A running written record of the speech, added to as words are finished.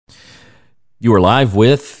You are live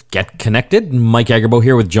with Get Connected. Mike Agerbo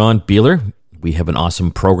here with John Beeler. We have an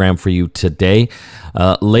awesome program for you today.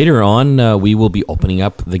 Later on, we will be opening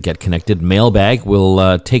up the Get Connected mailbag.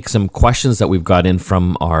 We'll take some questions that we've got in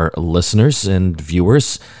from our listeners and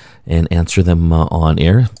viewers and answer them on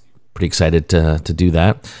air. Pretty excited to do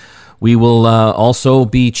that. We will also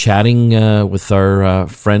be chatting with our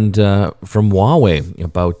friend from Huawei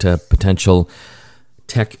about potential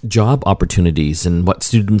tech job opportunities and what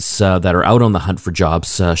students that are out on the hunt for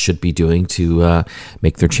jobs should be doing to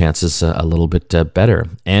make their chances a little bit better.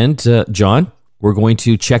 And John, we're going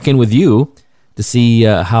to check in with you to see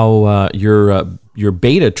how your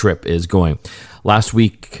beta trip is going. Last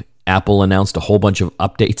week, Apple announced a whole bunch of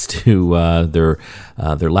updates to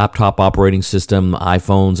their laptop operating system,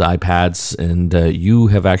 iPhones, iPads, and you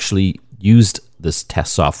have actually used this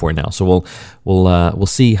test software now. So we'll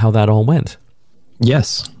see how that all went.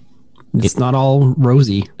 Yes. It's not all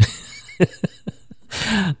rosy.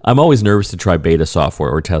 I'm always nervous to try beta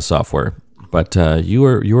software or test software, but you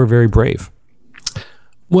are very brave.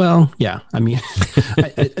 Well, yeah. I mean,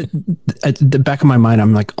 at the back of my mind,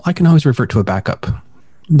 I'm like, I can always revert to a backup.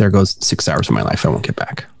 There goes 6 hours of my life I won't get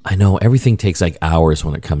back. I know. Everything takes like hours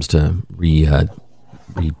when it comes to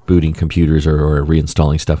rebooting computers or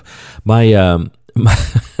reinstalling stuff.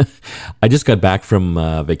 I just got back from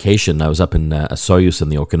vacation. I was up in Soyuz in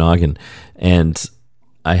the Okanagan, and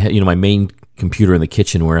I had, my main computer in the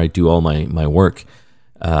kitchen where I do all my work.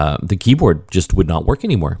 The keyboard just would not work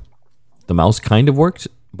anymore. The mouse kind of worked,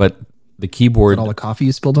 but the keyboard. All the coffee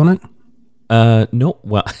you spilled on it? No.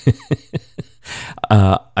 Well,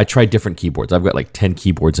 I tried different keyboards. I've got like 10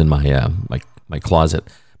 keyboards in my closet,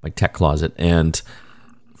 my tech closet, and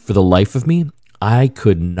for the life of me, I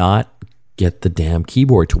could not get the damn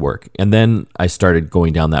keyboard to work. And then I started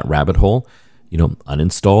going down that rabbit hole,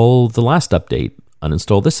 uninstall the last update,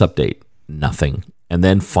 uninstall this update, nothing. And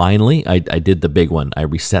then finally I did the big one. I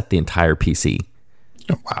reset the entire PC.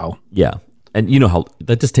 Oh, wow. Yeah. And you know how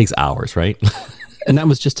that just takes hours, right? And that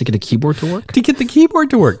was just to get a keyboard to work? To get the keyboard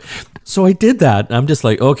to work. So I did that. I'm just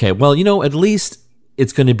like, okay, well, at least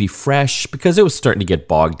it's going to be fresh, because it was starting to get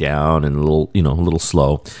bogged down and a little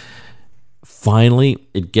slow. Finally,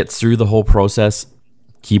 it gets through the whole process.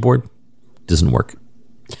 Keyboard doesn't work.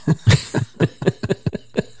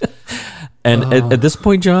 And at this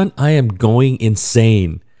point, John, I am going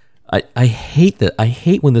insane. I hate that. I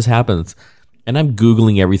hate when this happens. And I'm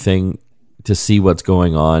Googling everything to see what's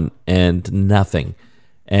going on, and nothing.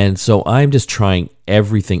 And so I'm just trying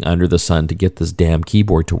everything under the sun to get this damn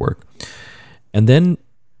keyboard to work. And then,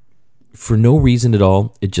 for no reason at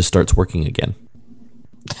all, it just starts working again.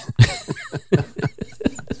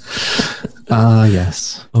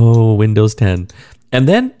 Yes. Oh, Windows 10. And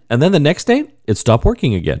then the next day it stopped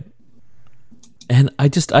working again. And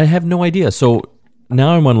I have no idea. So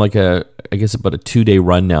now I'm on about a 2-day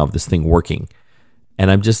run now of this thing working.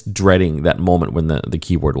 And I'm just dreading that moment when the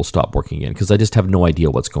keyboard will stop working again, because I just have no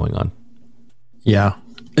idea what's going on. Yeah.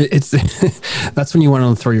 It's that's when you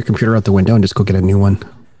want to throw your computer out the window and just go get a new one.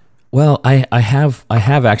 Well, I have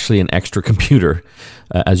actually an extra computer,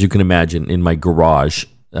 as you can imagine, in my garage,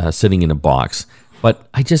 sitting in a box. But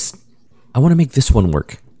I want to make this one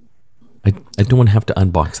work. I don't want to have to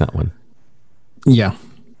unbox that one. Yeah.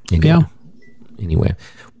 Anyway,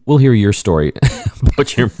 we'll hear your story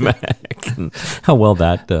about your Mac and how well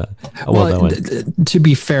that went. To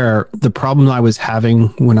be fair, the problem I was having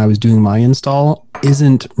when I was doing my install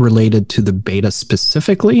isn't related to the beta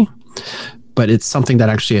specifically, but it's something that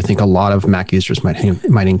actually I think a lot of Mac users might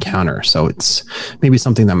encounter. So it's maybe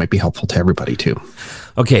something that might be helpful to everybody too.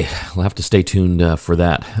 Okay, we'll have to stay tuned for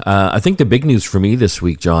that. I think the big news for me this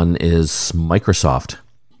week, John, is Microsoft.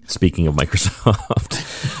 Speaking of Microsoft,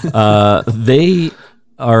 they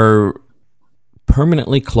are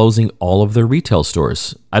permanently closing all of their retail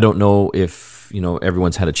stores. I don't know if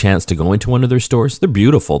everyone's had a chance to go into one of their stores. They're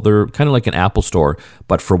beautiful. They're kind of like an Apple store,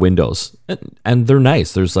 but for Windows, and they're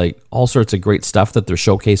nice. There's like all sorts of great stuff that they're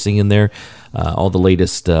showcasing in there. All the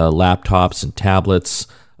latest laptops and tablets,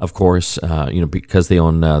 of course. Because they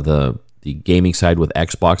own the gaming side with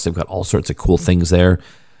Xbox, they've got all sorts of cool things there.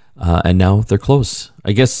 And now they're closed.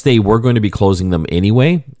 I guess they were going to be closing them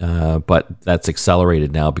anyway, but that's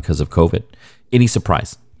accelerated now because of COVID. Any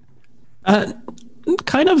surprise?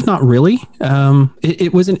 Kind of, not really.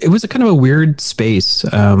 It was a kind of a weird space.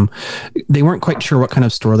 They weren't quite sure what kind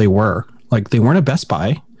of store they were. Like, they weren't a Best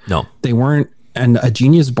Buy. No, they weren't, and a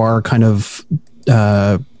Genius Bar kind of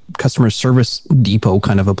customer service depot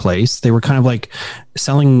kind of a place. They were kind of like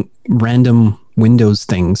selling random Windows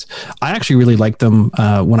things. I actually really liked them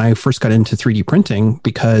when I first got into 3D printing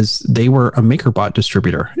because they were a MakerBot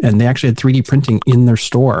distributor and they actually had 3D printing in their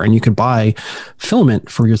store, and you could buy filament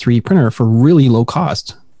for your 3D printer for really low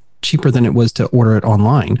cost, cheaper than it was to order it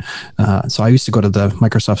online. So I used to go to the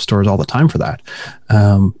Microsoft stores all the time for that.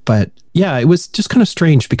 But yeah, it was just kind of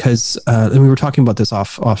strange because, and we were talking about this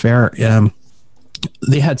off air.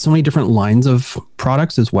 They had so many different lines of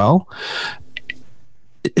products as well.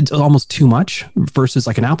 It's almost too much versus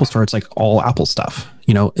like an Apple store. It's like all Apple stuff,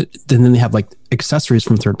 and then they have like accessories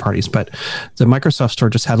from third parties, but the Microsoft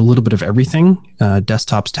store just had a little bit of everything,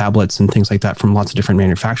 desktops, tablets, and things like that from lots of different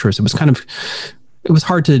manufacturers. It was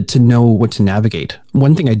hard to know what to navigate.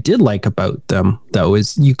 One thing I did like about them though,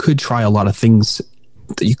 is you could try a lot of things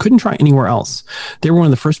that you couldn't try anywhere else. They were one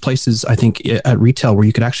of the first places, I think, at retail where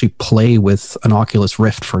you could actually play with an Oculus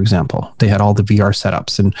Rift, for example. They had all the VR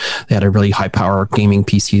setups and they had a really high power gaming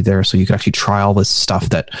PC there. So you could actually try all this stuff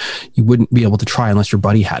that you wouldn't be able to try unless your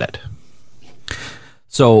buddy had it.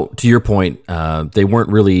 So to your point, they weren't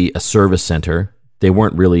really a service center. They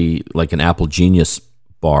weren't really like an Apple Genius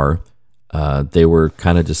bar. They were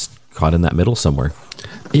kind of just caught in that middle somewhere.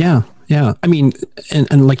 Yeah. I mean,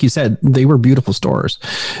 and like you said, they were beautiful stores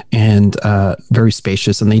and very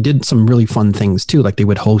spacious. And they did some really fun things too. Like they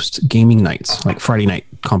would host gaming nights, like Friday night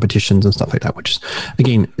competitions and stuff like that, which is,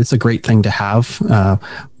 again, it's a great thing to have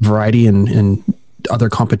variety and other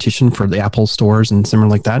competition for the Apple stores and similar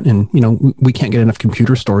like that. And, we can't get enough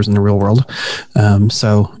computer stores in the real world.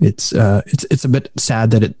 So it's a bit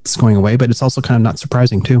sad that it's going away, but it's also kind of not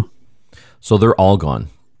surprising too. So they're all gone.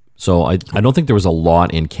 So I don't think there was a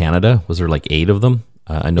lot in Canada. Was there like 8 of them?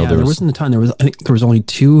 I know there wasn't a ton. I think there was only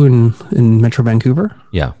 2 in Metro Vancouver.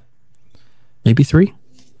 Yeah. Maybe 3.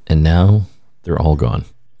 And now they're all gone.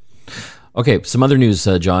 Okay, some other news,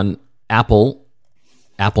 John. Apple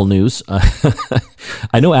News.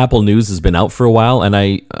 I know Apple News has been out for a while,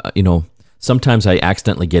 and sometimes I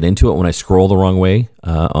accidentally get into it when I scroll the wrong way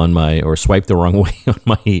or swipe the wrong way on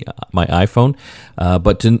my iPhone.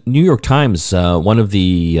 But the New York Times, one of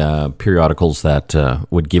the periodicals that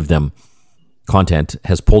would give them content,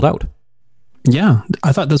 has pulled out. Yeah,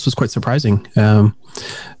 I thought this was quite surprising.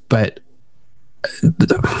 But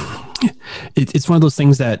it's one of those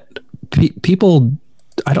things that people.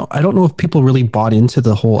 I don't know if people really bought into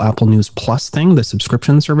the whole Apple News Plus thing, the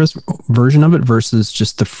subscription service version of it, versus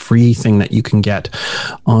just the free thing that you can get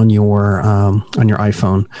on your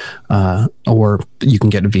iPhone, or you can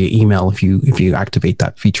get it via email if you activate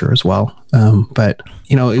that feature as well. But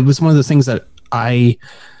it was one of those things that I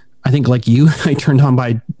think, like you, I turned on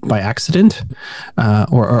by accident,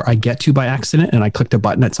 or I get to by accident, and I clicked a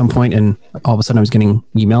button at some point, and all of a sudden I was getting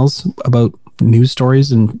emails about news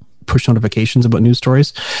stories and push notifications about news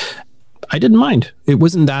stories. I didn't mind. It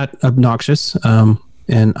wasn't that obnoxious. And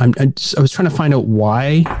I was trying to find out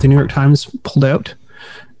why the New York Times pulled out,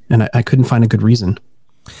 and I couldn't find a good reason.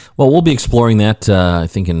 Well, we'll be exploring that, I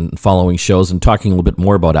think, in following shows and talking a little bit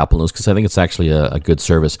more about Apple News, because I think it's actually a good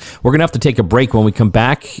service. We're going to have to take a break. When we come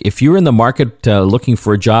back, if you're in the market looking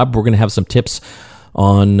for a job, we're going to have some tips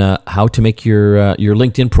on how to make your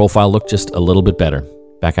LinkedIn profile look just a little bit better.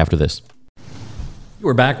 Back after this.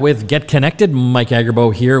 We're back with Get Connected. Mike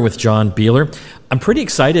Agerbo here with John Beeler. I'm pretty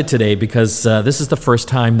excited today because this is the first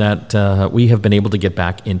time that we have been able to get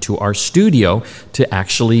back into our studio to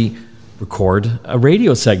actually record a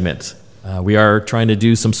radio segment. We are trying to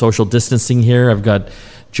do some social distancing here. I've got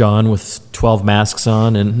John with 12 masks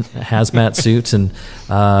on and a hazmat suit, and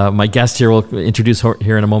my guest here will introduce her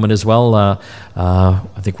here in a moment as well. I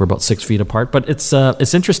think we're about 6 feet apart, but it's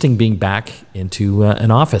interesting being back into an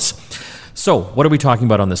office. So, what are we talking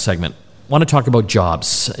about on this segment? I want to talk about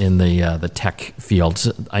jobs in the tech field.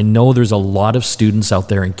 I know there's a lot of students out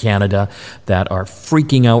there in Canada that are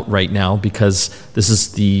freaking out right now because this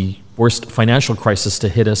is the worst financial crisis to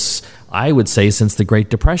hit us, I would say, since the Great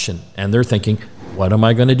Depression. And they're thinking, what am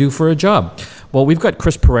I going to do for a job? Well, we've got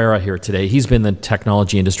Chris Pereira here today. He's been in the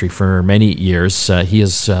technology industry for many years. He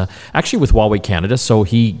is actually with Huawei Canada, so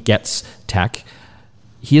he gets tech.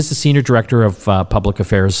 He is the Senior Director of Public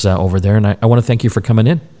Affairs over there, and I want to thank you for coming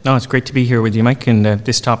in. No, it's great to be here with you, Mike, and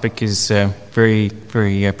this topic is very,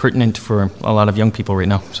 very pertinent for a lot of young people right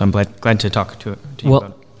now, so I'm glad to talk to you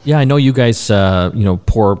about it. Yeah, I know you guys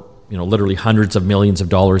pour literally hundreds of millions of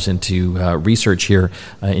dollars into research here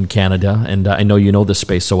in Canada, and I know you know this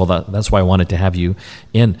space so well. That's why I wanted to have you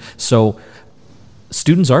in. So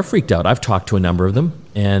students are freaked out. I've talked to a number of them,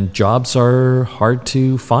 and jobs are hard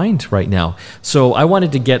to find right now. So I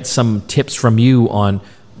wanted to get some tips from you on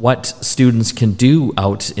what students can do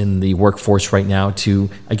out in the workforce right now to,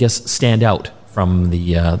 I guess, stand out from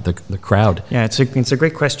the crowd? Yeah, it's a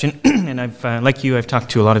great question, and I've like you, I've talked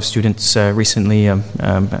to a lot of students recently on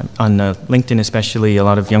LinkedIn, especially. A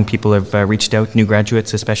lot of young people have reached out, new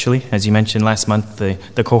graduates especially. As you mentioned last month,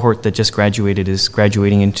 the cohort that just graduated is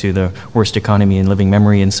graduating into the worst economy in living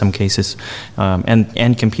memory in some cases,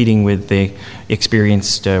 and competing with the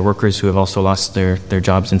experienced workers who have also lost their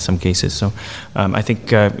jobs in some cases. So I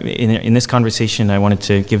think in this conversation, I wanted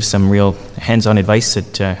to give some real hands-on advice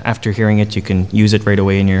that after hearing it, you can use it right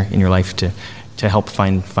away in your life to help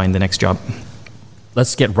find the next job.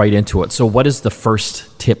 Let's get right into it. So what is the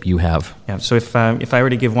first tip you have? Yeah, so if I were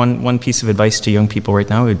to give one piece of advice to young people right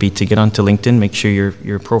now, it would be to get onto LinkedIn, make sure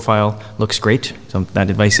your profile looks great. So that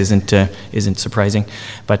advice isn't surprising.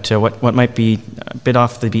 But what might be a bit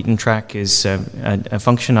off the beaten track is a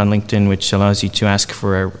function on LinkedIn which allows you to ask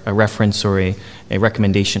for a reference or a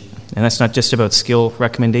recommendation. And that's not just about skill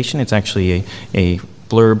recommendation, it's actually a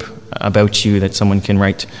blurb about you that someone can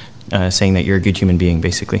write saying that you're a good human being,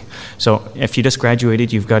 basically. So if you just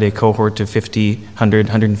graduated, you've got a cohort of 50, 100,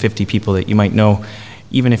 150 people that you might know.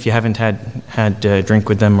 Even if you haven't had a drink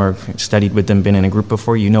with them or studied with them, been in a group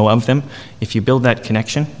before, you know of them. If you build that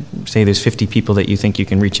connection, say there's 50 people that you think you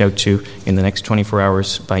can reach out to in the next 24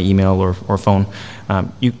 hours by email or phone,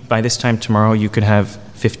 by this time tomorrow, you could have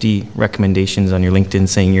 50 recommendations on your LinkedIn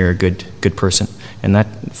saying you're a good person. And that,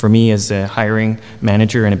 for me, as a hiring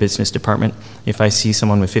manager in a business department, if I see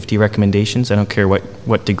someone with 50 recommendations, I don't care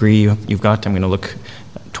what degree you've got, I'm going to look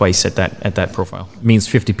twice at that profile. It means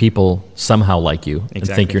 50 people somehow like you and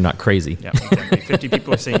think you're not crazy. Yeah, exactly. 50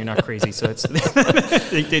 people are saying you're not crazy, so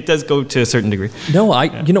it does go to a certain degree. No,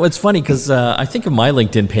 it's funny because I think of my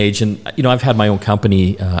LinkedIn page, and I've had my own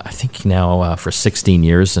company, I think now for 16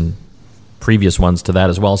 years, and previous ones to that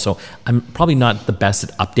as well. So I'm probably not the best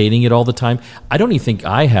at updating it all the time. I don't even think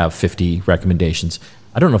I have 50 recommendations.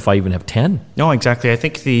 I don't know if I even have 10. No, exactly. I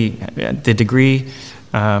think the degree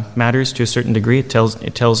matters to a certain degree. It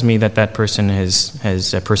tells me that person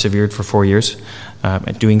has persevered for 4 years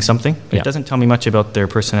at doing something. But It doesn't tell me much about their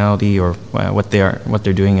personality or what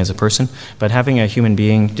they're doing as a person. But having a human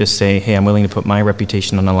being just say, "Hey, I'm willing to put my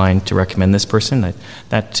reputation on the line to recommend this person,"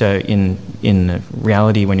 that in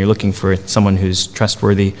reality, when you're looking for someone who's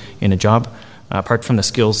trustworthy in a job, apart from the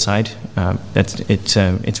skills side,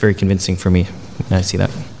 it's very convincing for me. I see that.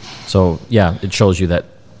 So yeah, it shows you that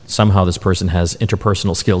somehow this person has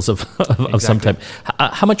interpersonal skills of some type.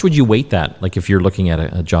 How much would you weight that, like if you're looking at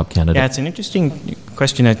a job candidate? Yeah, it's an interesting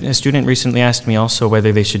question. A student recently asked me also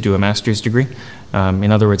whether they should do a master's degree.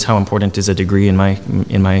 In other words, how important is a degree in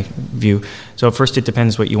my view? So first, it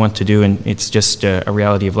depends what you want to do, and it's just a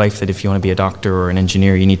reality of life that if you want to be a doctor or an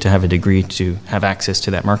engineer, you need to have a degree to have access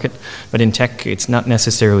to that market. But in tech, it's not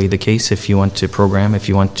necessarily the case. If you want to program, if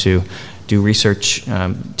you want to do research,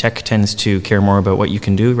 tech tends to care more about what you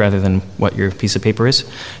can do rather than what your piece of paper is.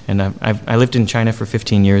 And I lived in China for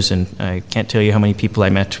 15 years, and I can't tell you how many people I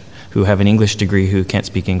met who have an English degree who can't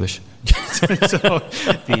speak English. So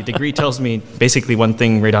the degree tells me basically one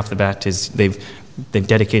thing right off the bat is they've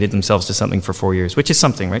dedicated themselves to something for 4 years, which is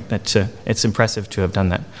something, right? It's impressive to have done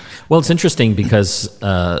that. Well, it's interesting because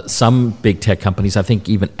some big tech companies, I think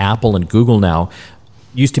even Apple and Google now,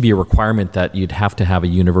 used to be a requirement that you'd have to have a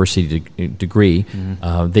university degree.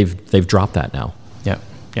 Mm-hmm. They've dropped that now. Yeah,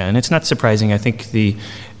 and it's not surprising. I think the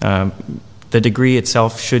degree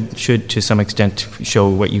itself should to some extent show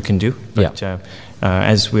what you can do. But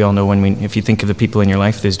as we all know, if you think of the people in your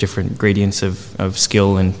life, there's different gradients of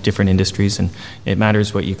skill in different industries, and it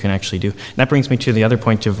matters what you can actually do. And that brings me to the other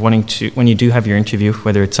point of wanting to, when you do have your interview,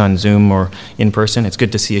 whether it's on Zoom or in person, it's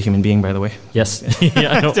good to see a human being, by the way. Yes.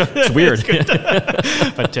 Yeah, I know. It's weird.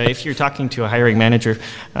 But if you're talking to a hiring manager,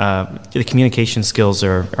 the communication skills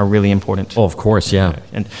are really important. Oh, of course, yeah.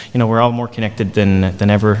 And we're all more connected than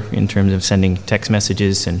ever in terms of sending text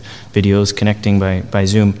messages and videos, connecting by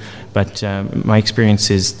Zoom. But my experience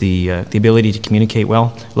is the ability to communicate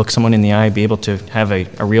well, look someone in the eye, be able to have a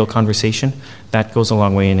real conversation. That goes a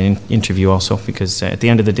long way in an interview also, because at the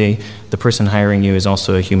end of the day, the person hiring you is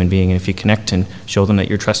also a human being. And if you connect and show them that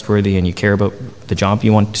you're trustworthy and you care about the job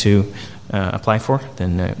you want to apply for,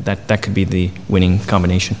 then that could be the winning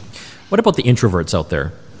combination. What about the introverts out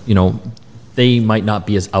there? They might not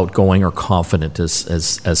be as outgoing or confident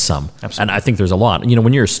as some. Absolutely. And I think there's a lot.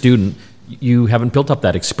 When you're a student, you haven't built up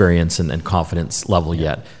that experience and confidence level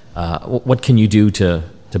yet. What can you do to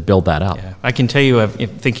build that up? Yeah. I can tell you,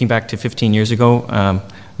 thinking back to 15 years ago,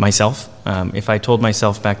 myself, if I told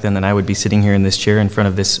myself back then that I would be sitting here in this chair in front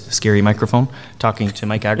of this scary microphone talking to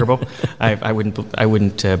Mike Agerbo, I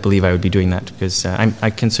wouldn't believe I would be doing that, because I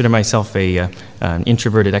consider myself an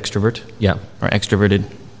introverted extrovert. Yeah. Or extroverted.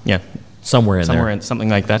 Yeah. somewhere in there. Something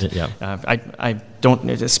like that. Yeah. I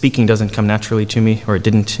don't. Speaking doesn't come naturally to me, or it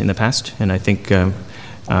didn't in the past, and I think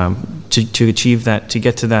to achieve that, to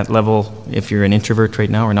get to that level, if you're an introvert right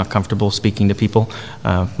now or not comfortable speaking to people,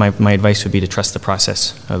 my advice would be to trust the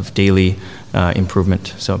process of daily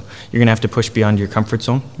improvement. So you're going to have to push beyond your comfort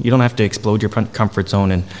zone. You don't have to explode your comfort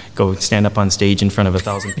zone and go stand up on stage in front of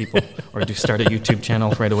 1,000 people or start a YouTube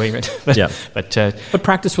channel right away. Right? But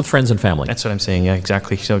practice with friends and family. That's what I'm saying. Yeah,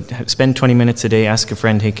 exactly. So spend 20 minutes a day. Ask a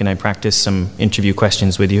friend, hey, can I practice some interview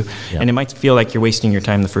questions with you? Yeah. And it might feel like you're wasting your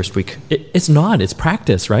time the first week. It's not. It's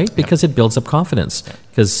practice, right? Because it builds up confidence.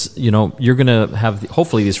 Because you're going to have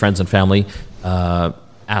hopefully these friends and family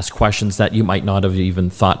ask questions that you might not have even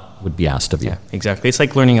thought would be asked of you. Yeah, exactly. It's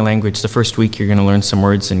like learning a language. The first week you're going to learn some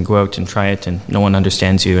words and go out and try it, and no one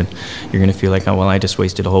understands you, and you're going to feel like, oh, well, I just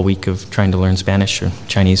wasted a whole week of trying to learn Spanish or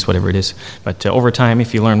Chinese, whatever it is. But over time,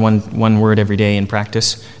 if you learn one word every day in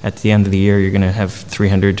practice, at the end of the year you're going to have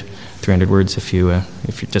 300 words if you're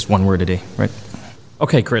just one word a day, right?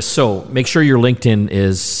 Okay, Chris, so make sure your LinkedIn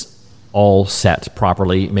is all set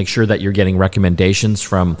properly. Make sure that you're getting recommendations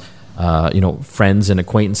from friends and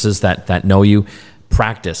acquaintances that know you.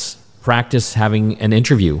 Practice having an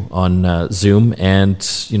interview on Zoom and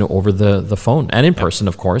over the phone and in person,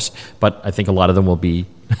 of course. But I think a lot of them will be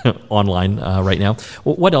online right now.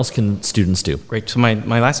 What else can students do? Great. So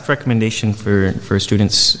my last recommendation for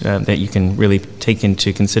students that you can really take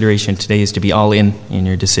into consideration today is to be all in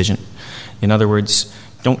your decision. In other words,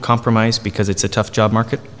 don't compromise because it's a tough job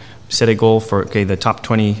market. Set a goal for the top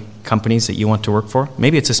 20 companies that you want to work for.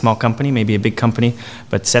 Maybe it's a small company, maybe a big company,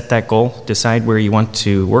 but set that goal. Decide where you want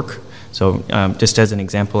to work. So just as an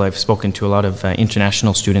example, I've spoken to a lot of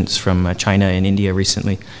international students from China and India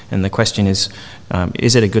recently, and the question is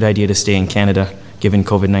it a good idea to stay in Canada given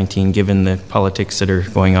COVID-19, given the politics that are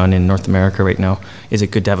going on in North America right now? Is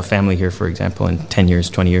it good to have a family here, for example, in 10 years,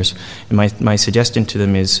 20 years? And my suggestion to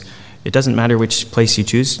them is, it doesn't matter which place you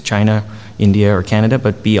choose, China, India, or Canada,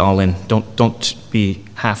 but be all in. Don't be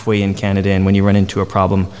halfway in Canada, and when you run into a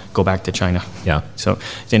problem, go back to China. Yeah. So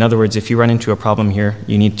in other words, if you run into a problem here,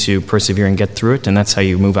 you need to persevere and get through it, and that's how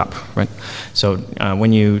you move up, right? So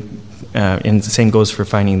when you, and the same goes for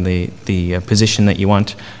finding the position that you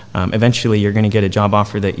want, eventually you're going to get a job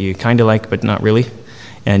offer that you kind of like, but not really,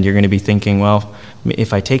 and you're going to be thinking, well,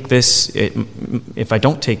 if I take this, if I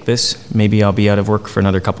don't take this, maybe I'll be out of work for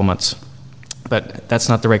another couple months. But that's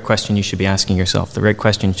not the right question you should be asking yourself. The right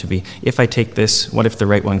question should be, if I take this, what if the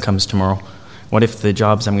right one comes tomorrow? What if the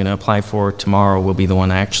jobs I'm going to apply for tomorrow will be the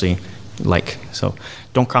one I actually like? So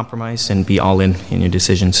don't compromise and be all in your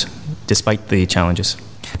decisions, despite the challenges.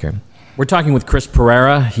 Okay. We're talking with Chris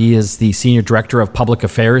Pereira. He is the Senior Director of Public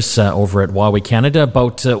Affairs over at Huawei Canada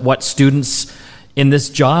about what students in this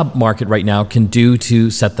job market right now can do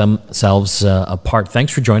to set themselves apart.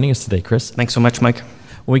 Thanks for joining us today, Chris. Thanks so much, Mike.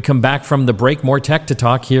 When we come back from the break, more tech to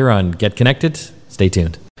talk here on Get Connected. Stay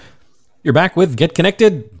tuned. You're back with Get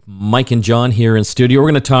Connected. Mike and John here in studio.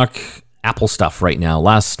 We're going to talk Apple stuff right now.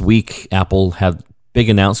 Last week, Apple had big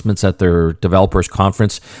announcements at their developers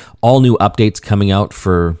conference. All new updates coming out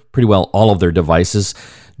for pretty well all of their devices.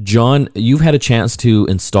 John, you've had a chance to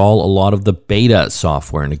install a lot of the beta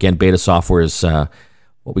software. And again, beta software is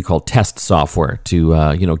what we call test software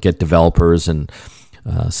to get developers and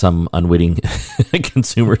some unwitting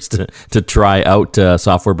consumers to try out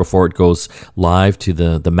software before it goes live to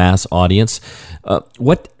the mass audience.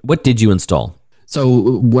 What did you install?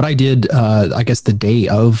 So what I did, I guess the day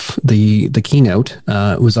of the keynote,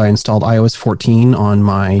 was I installed iOS 14 on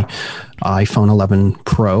my iPhone 11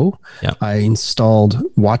 Pro. Yeah. I installed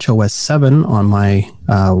watchOS 7 on my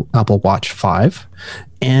Apple Watch 5.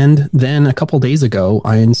 And then a couple days ago,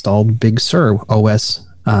 I installed Big Sur OS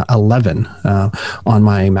 11 on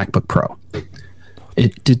my MacBook Pro.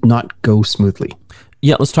 It did not go smoothly.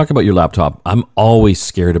 Yeah, let's talk about your laptop. I'm always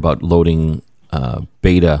scared about loading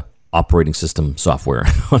beta operating system software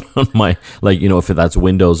on my, if that's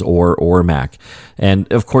Windows or Mac.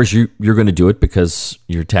 And of course you're going to do it because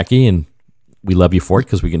you're techie and we love you for it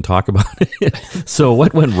because we can talk about it. So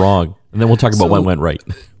what went wrong? And then we'll talk about what went right.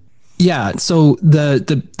 Yeah. So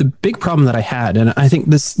the big problem that I had, and I think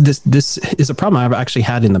this is a problem I've actually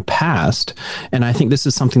had in the past, and I think this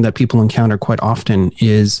is something that people encounter quite often,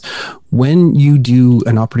 is when you do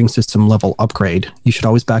an operating system level upgrade, you should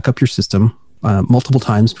always back up your system multiple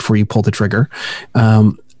times before you pull the trigger,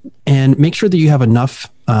 and make sure that you have enough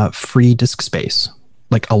free disk space,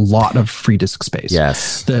 like a lot of free disk space.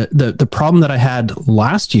 Yes. The problem that I had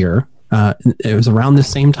last year, it was around the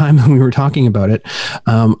same time when we were talking about it.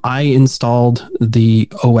 I installed the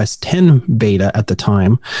OS 10 beta at the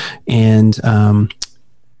time, and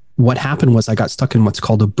what happened was I got stuck in what's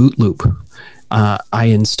called a boot loop. I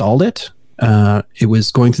installed it. It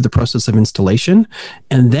was going through the process of installation,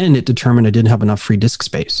 and then it determined I didn't have enough free disk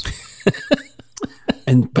space.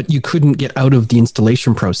 But you couldn't get out of the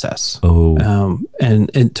installation process.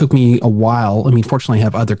 And it took me a while. I mean, fortunately, I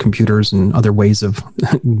have other computers and other ways of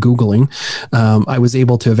Googling. I was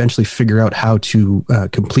able to eventually figure out how to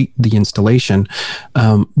complete the installation.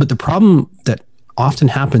 But the problem that often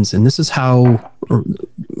happens, and this is how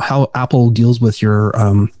Apple deals with your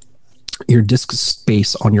disk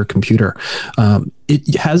space on your computer.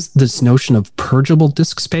 It has this notion of purgeable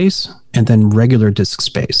disk space and then regular disk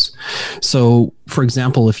space. So, for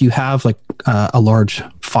example, if you have like a large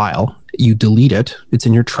file, you delete it, it's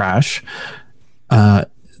in your trash.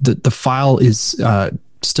 The file is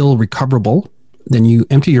still recoverable. Then you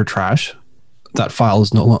empty your trash. That file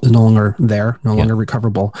is no longer there, no longer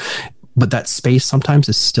recoverable. But that space sometimes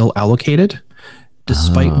is still allocated.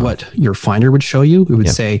 Despite what your Finder would show you, it would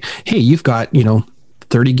say, hey, you've got,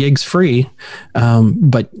 30 gigs free.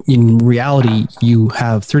 But in reality, you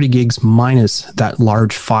have 30 gigs minus that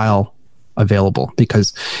large file available.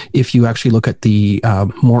 Because if you actually look at the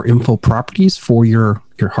more info properties for your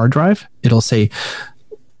hard drive, it'll say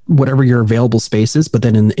whatever your available space is, but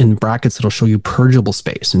then in brackets, it'll show you purgeable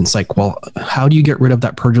space. And it's like, well, how do you get rid of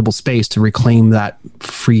that purgeable space to reclaim that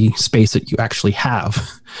free space that you actually have?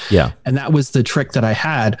 Yeah. And that was the trick that I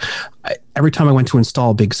had. Every time I went to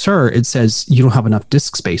install Big Sur, it says you don't have enough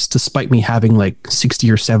disk space, despite me having like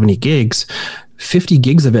 60 or 70 gigs. 50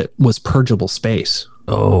 gigs of it was purgeable space.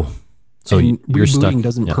 Oh, so and you're stuck. Rebooting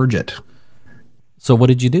doesn't purge it. So what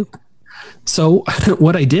did you do? So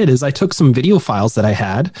what I did is I took some video files that I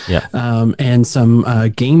had and some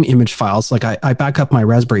game image files. Like I back up my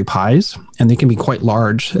Raspberry Pis, and they can be quite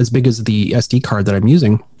large, as big as the SD card that I'm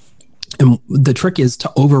using. And the trick is to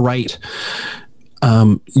overwrite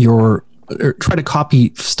try to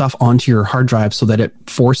copy stuff onto your hard drive so that it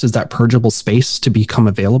forces that purgeable space to become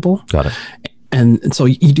available. Got it. And so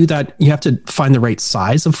you do that. You have to find the right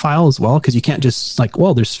size of file as well, because you can't just like,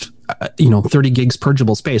 well, there's 30 gigs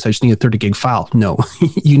purgeable space, I just need a 30 gig file. No,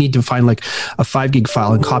 you need to find like a 5 gig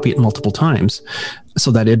file and copy it multiple times so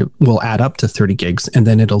that it will add up to 30 gigs, and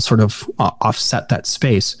then it'll sort of offset that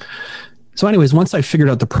space. So anyways, once I figured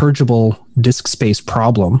out the purgeable disk space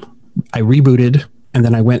problem, I rebooted, and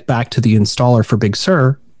then I went back to the installer for Big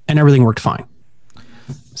Sur, and everything worked fine.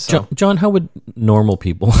 So, John, how would normal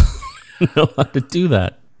people know how to do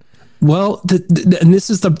that? Well, and this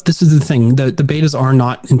is the thing. The betas are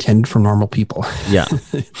not intended for normal people. Yeah,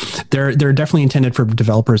 they're definitely intended for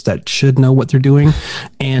developers that should know what they're doing,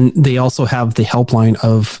 and they also have the helpline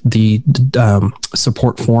of the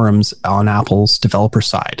support forums on Apple's developer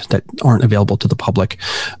side that aren't available to the public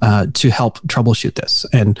to help troubleshoot this.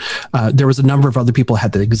 And there was a number of other people who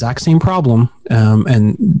had the exact same problem,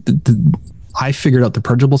 and I figured out the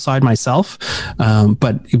purgeable side myself,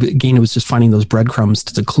 but again, it was just finding those breadcrumbs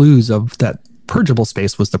to the clues of that purgeable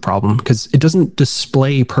space was the problem, because it doesn't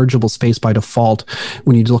display purgeable space by default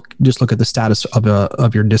when you just look at the status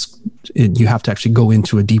of your disk. You have to actually go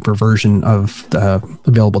into a deeper version of the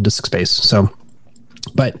available disk space. So,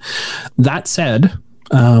 but that said,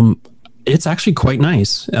 it's actually quite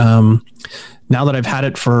nice. Now that I've had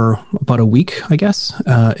it for about a week, I guess,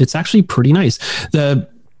 it's actually pretty nice.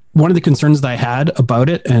 One of the concerns that I had about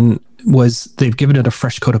it was they've given it a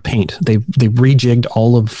fresh coat of paint. They've rejigged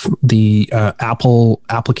all of the Apple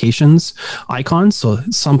applications icons, so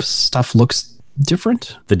some stuff looks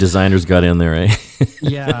different. The designers got in there, eh?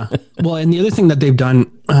 Yeah. Well, and the other thing that they've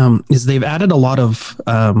done is they've added a lot of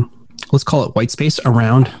let's call it white space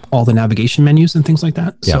around all the navigation menus and things like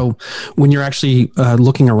that. Yeah. So when you're actually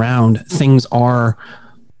looking around, things are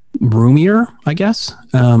roomier, I guess.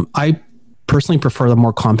 I personally prefer the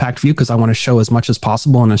more compact view because I want to show as much as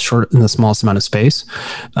possible in the smallest amount of space.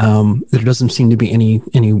 There doesn't seem to be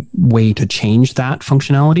any way to change that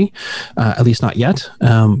functionality, at least not yet.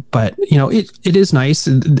 But it is nice.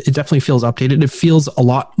 It definitely feels updated. It feels a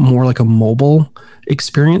lot more like a mobile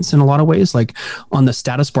experience in a lot of ways. Like on the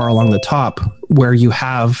status bar along the top, where you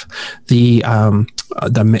have the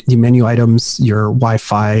menu items, your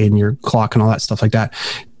Wi-Fi and your clock and all that stuff like that.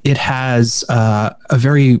 It has a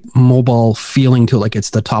very mobile feeling to it, like it's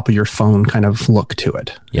the top of your phone kind of look to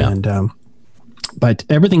it. Yeah. And but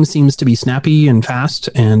everything seems to be snappy and fast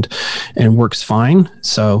and works fine.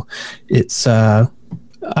 So it's I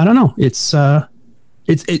don't know.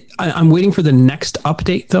 I'm waiting for the next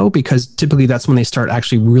update though, because typically that's when they start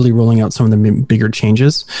actually really rolling out some of the bigger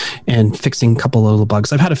changes and fixing a couple of little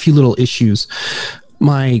bugs. I've had a few little issues.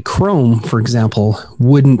 my Chrome, for example,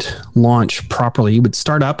 wouldn't launch properly. It would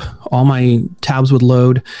start up, all my tabs would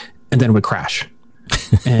load, and then it would crash.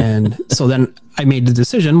 And so then I made the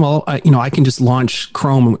decision, I can just launch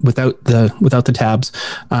Chrome without the tabs.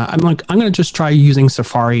 I'm going to just try using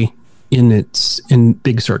Safari in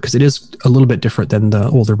Big Sur, because it is a little bit different than the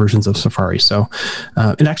older versions of Safari. So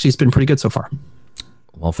it actually has been pretty good so far.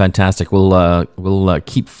 Well, fantastic. We'll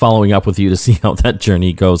keep following up with you to see how that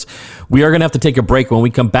journey goes. We are going to have to take a break. When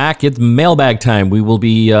we come back, it's mailbag time. We will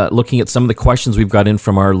be looking at some of the questions we've got in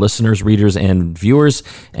from our listeners, readers, and viewers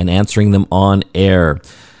and answering them on air.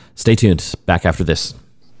 Stay tuned. Back after this.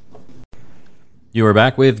 You are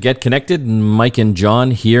back with Get Connected. Mike and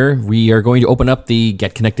John here. We are going to open up the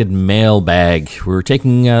Get Connected mailbag. We're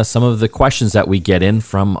taking some of the questions that we get in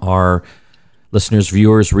from our listeners,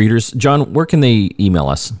 viewers, readers. John, where can they email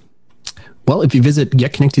us? Well, if you visit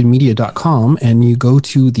getconnectedmedia.com and you go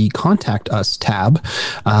to the Contact Us tab,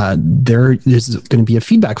 there's going to be a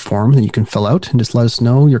feedback form that you can fill out and just let us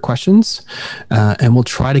know your questions, and we'll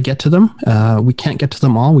try to get to them. We can't get to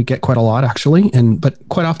them all. We get quite a lot, actually, but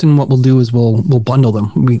quite often what we'll do is we'll bundle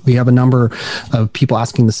them. We have a number of people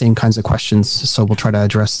asking the same kinds of questions, so we'll try to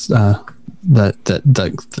address the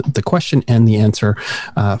question and the answer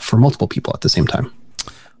for multiple people at the same time.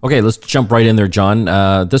 Okay, let's jump right in there, John.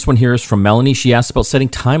 This one here is from Melanie. She asks about setting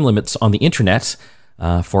time limits on the internet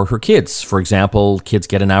for her kids. For example, kids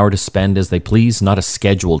get an hour to spend as they please, not a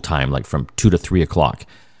scheduled time, like from 2 to 3 o'clock.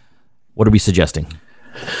 What are we suggesting?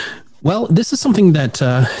 Well, this is something that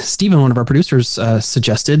Stephen, one of our producers,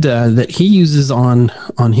 suggested that he uses on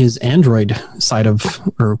his Android side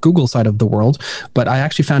or Google side of the world. But I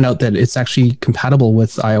actually found out that it's actually compatible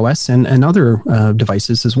with iOS and other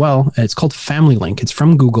devices as well. It's called Family Link. It's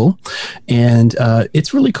from Google, and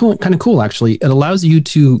it's really cool, kind of cool, actually. It allows you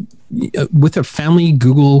to, with a family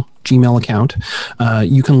Google Gmail account,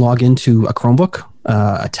 you can log into a Chromebook,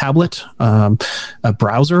 a tablet, a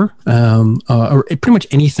browser, or pretty much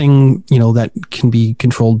anything that can be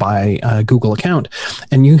controlled by a Google account.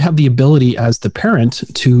 And you have the ability as the parent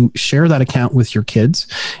to share that account with your kids,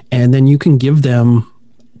 and then you can give them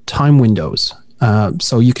time windows.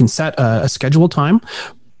 So you can set a scheduled time,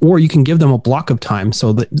 or you can give them a block of time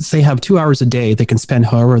so that they have 2 hours a day. They can spend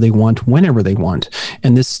however they want, whenever they want.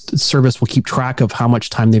 And this service will keep track of how much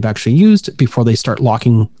time they've actually used before they start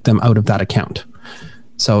locking them out of that account.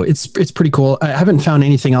 So it's pretty cool. I haven't found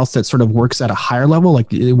anything else that sort of works at a higher level,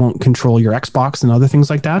 like it won't control your Xbox and other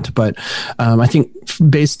things like that. But I think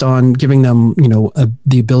based on giving them,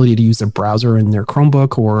 the ability to use a browser in their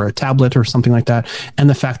Chromebook or a tablet or something like that, and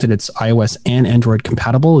the fact that it's iOS and Android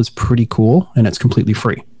compatible is pretty cool, and it's completely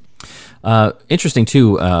free. Interesting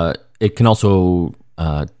too. It can also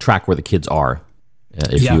track where the kids are.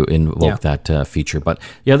 If you invoke that feature. But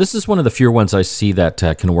yeah, this is one of the fewer ones I see that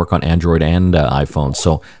can work on Android and iPhone.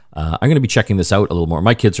 So I'm going to be checking this out a little more.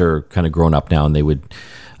 My kids are kind of grown up now, and they would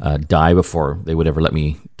die before they would ever let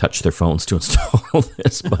me touch their phones to install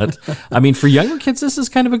this. But I mean, for younger kids, this is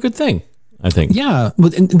kind of a good thing, I think. Yeah,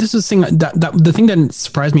 but this is the thing the thing that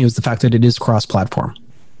surprised me was the fact that it is cross-platform.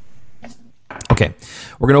 Okay,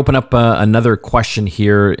 we're going to open up another question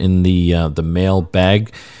here in the mail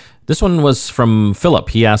bag. This one was from Philip.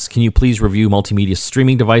 He asked, can you please review multimedia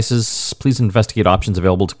streaming devices? Please investigate options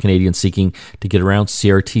available to Canadians seeking to get around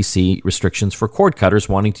CRTC restrictions for cord cutters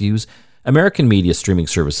wanting to use American media streaming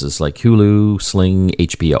services like Hulu, Sling,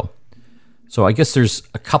 HBO. So I guess there's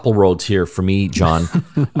a couple roads here for me, John.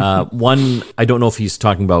 One, I don't know if he's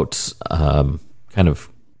talking about kind of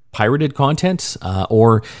pirated content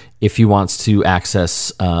or if he wants to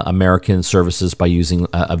access American services by using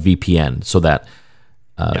a VPN so that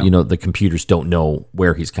the computers don't know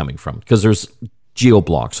where he's coming from, because there's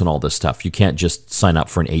geo-blocks and all this stuff. You can't just sign up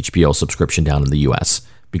for an HBO subscription down in the US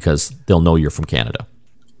because they'll know you're from Canada.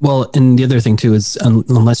 Well, and the other thing too is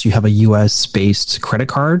unless you have a US-based credit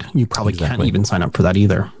card, you probably can't even sign up for that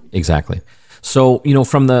either. Exactly. So,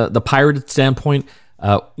 from the pirated standpoint,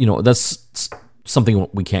 that's something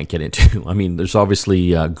we can't get into. I mean, there's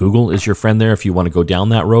obviously Google is your friend there if you want to go down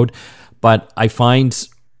that road, but I find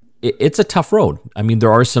it's a tough road. I mean,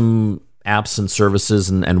 there are some apps and services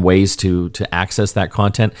and ways to access that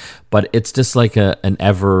content, but it's just like an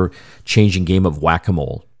ever-changing game of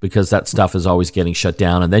whack-a-mole, because that stuff is always getting shut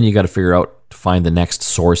down, and then you got to figure out to find the next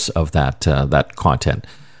source of that content.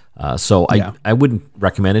 I wouldn't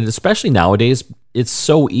recommend it, especially nowadays. It's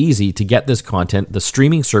so easy to get this content. The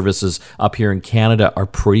streaming services up here in Canada are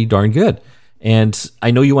pretty darn good. And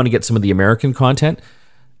I know you want to get some of the American content.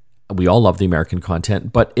 We all love the American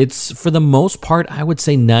content, but it's, for the most part, I would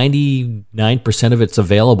say 99% of it's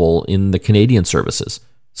available in the Canadian services.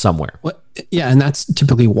 somewhere. Well, yeah, and that's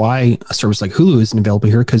typically why a service like Hulu isn't available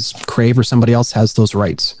here, because Crave or somebody else has those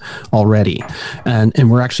rights already, and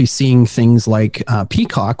we're actually seeing things like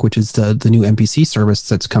Peacock, which is the new NBC service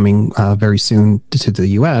that's coming very soon to the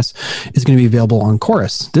U.S., is going to be available on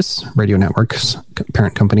Chorus, this radio network's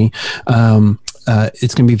parent company.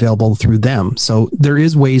 It's going to be available through them. So there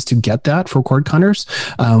is ways to get that for cord cutters.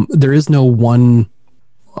 There is no one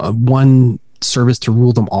service to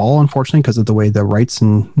rule them all, unfortunately, because of the way the rights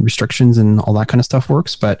and restrictions and all that kind of stuff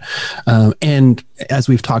works. But and as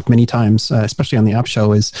we've talked many times, especially on the App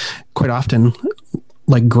Show, is quite often,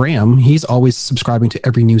 like Graham, he's always subscribing to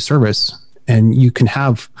every new service, and you can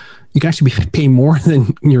actually pay more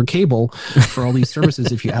than your cable for all these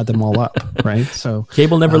services if you add them all up, right? So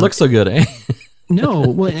Cable never looks so good, eh? No,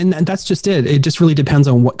 well, and that's just it. It just really depends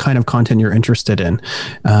on what kind of content you're interested in.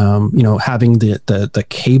 Having the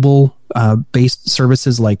cable based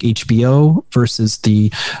services like HBO versus the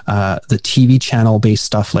TV channel based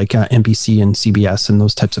stuff like NBC and CBS and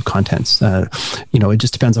those types of contents. It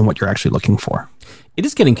just depends on what you're actually looking for. It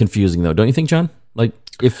is getting confusing, though, don't you think, John? Like,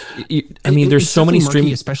 there's so many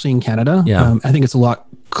streaming, especially in Canada. Yeah. I think it's a lot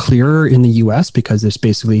clearer in the US because there's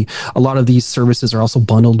basically a lot of these services are also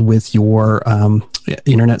bundled with your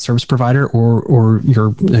internet service provider or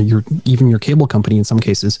your even your cable company in some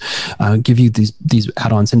cases give you these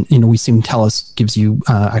add-ons, and we see TELUS gives you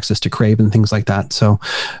access to Crave and things like that. So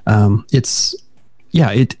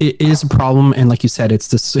it is a problem, and like you said, it's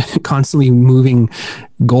this constantly moving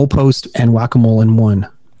goalpost and whack-a-mole in one.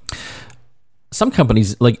 Some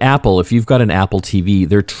companies like Apple, if you've got an Apple TV,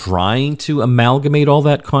 they're trying to amalgamate all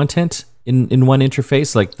that content in one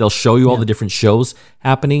interface. Like they'll show you all the different shows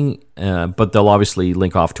happening, but they'll obviously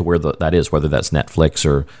link off to where that is, whether that's Netflix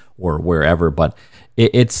or wherever. But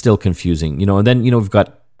it's still confusing, And then we've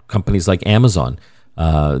got companies like Amazon.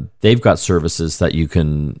 They've got services that you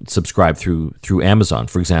can subscribe through Amazon.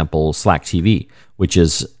 For example, Slack TV, which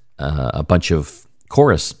is a bunch of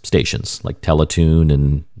Chorus stations like Teletoon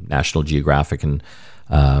and National Geographic and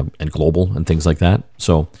Global and things like that.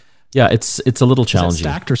 So yeah, it's a little challenging. Is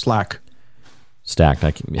that Stacked or Slack? Stacked.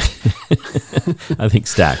 I think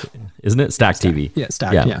Stacked, isn't it? Stack TV. Yeah,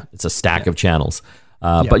 Stacked. Yeah. It's a stack of channels.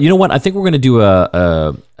 But you know what? I think we're going to do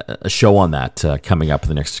a show on that coming up in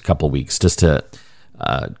the next couple of weeks, just to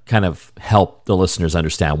kind of help the listeners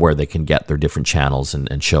understand where they can get their different channels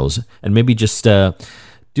and shows, and maybe just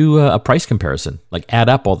do a price comparison, like add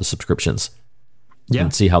up all the subscriptions,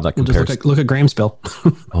 and see how that compares. Just look at Graham's bill.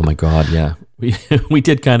 Oh my God, yeah, we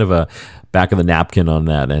did kind of a back of the napkin on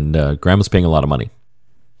that, and Graham was paying a lot of money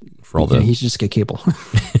for all he should just get cable.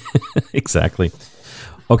 Exactly.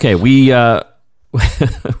 Okay, we've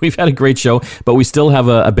had a great show, but we still have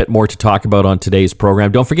a bit more to talk about on today's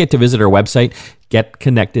program. Don't forget to visit our website,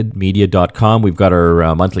 getconnectedmedia.com. We've got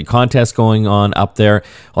our monthly contest going on up there.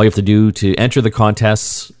 All you have to do to enter the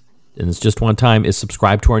contests, and it's just one time, is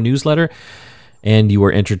subscribe to our newsletter, and you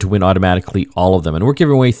are entered to win automatically all of them. And we're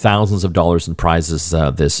giving away thousands of dollars in prizes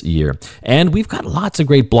this year. And we've got lots of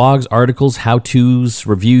great blogs, articles, how-tos,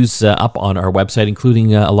 reviews up on our website,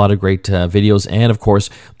 including a lot of great videos, and of course,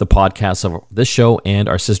 the podcasts of this show and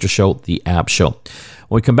our sister show, The App Show.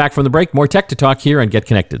 When we come back from the break, more tech to talk here on Get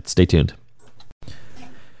Connected. Stay tuned.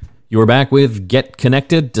 You are back with Get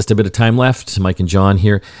Connected. Just a bit of time left. Mike and John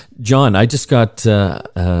here. John, I just got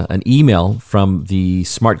an email from the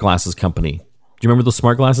smart glasses company. Do you remember those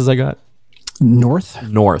smart glasses I got?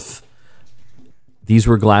 North. These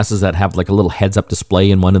were glasses that have like a little heads-up display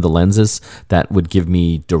in one of the lenses that would give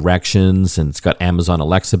me directions, and it's got Amazon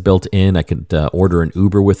Alexa built in. I could order an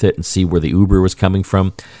Uber with it and see where the Uber was coming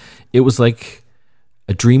from. It was like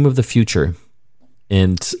a dream of the future.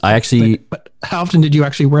 And I actually... But how often did you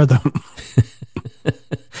actually wear them?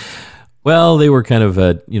 Well, they were kind of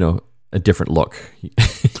a different look,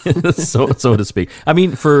 so to speak. I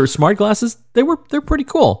mean, for smart glasses, they're pretty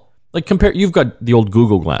cool. Like you've got the old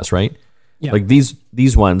Google Glass, right? Yeah. Like these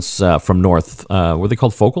ones from North, were they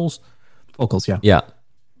called Focals? Focals, yeah. Yeah.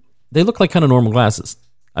 They look like kind of normal glasses.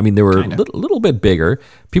 I mean, they were a little bit bigger.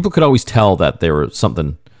 People could always tell that they were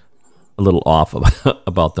something a little off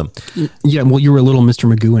about them. Yeah, well, you were a little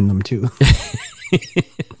Mr. Magoo in them too.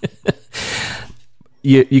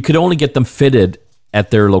 You could only get them fitted at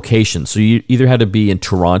their location. So you either had to be in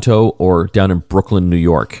Toronto or down in Brooklyn, New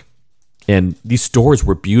York. And these stores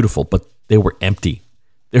were beautiful, but they were empty.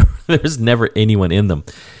 There was never anyone in them.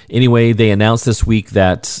 Anyway, they announced this week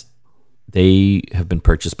that they have been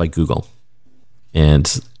purchased by Google.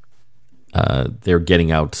 And they're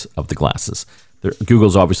getting out of the glasses.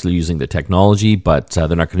 Google's obviously using the technology, but they're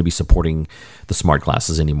not going to be supporting the smart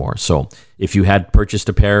glasses anymore. So if you had purchased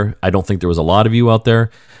a pair, I don't think there was a lot of you out there.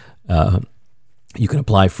 You can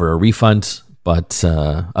apply for a refund, but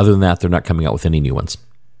other than that, they're not coming out with any new ones.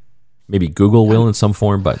 Maybe Google will in some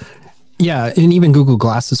form, but... Yeah, and even Google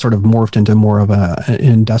Glass has sort of morphed into more of an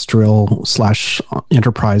industrial /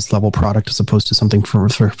 enterprise level product as opposed to something for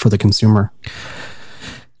the consumer.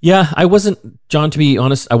 Yeah, John, to be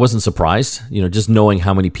honest, I wasn't surprised, just knowing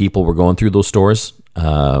how many people were going through those stores,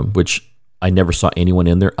 which I never saw anyone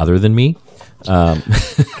in there other than me. Well,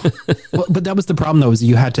 but that was the problem, though, is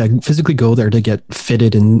you had to physically go there to get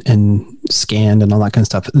fitted and scanned and all that kind of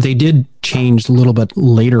stuff. They did change a little bit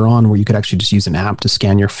later on where you could actually just use an app to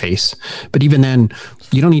scan your face. But even then,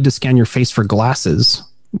 you don't need to scan your face for glasses.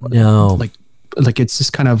 No. Like it's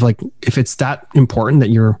just kind of like, if it's that important that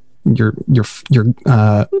your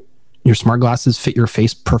smart glasses fit your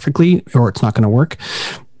face perfectly or it's not going to work,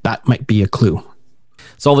 that might be a clue.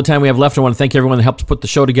 It's all the time we have left. I want to thank everyone that helped put the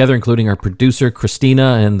show together, including our producer,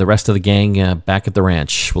 Christina, and the rest of the gang back at the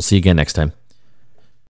ranch. We'll see you again next time.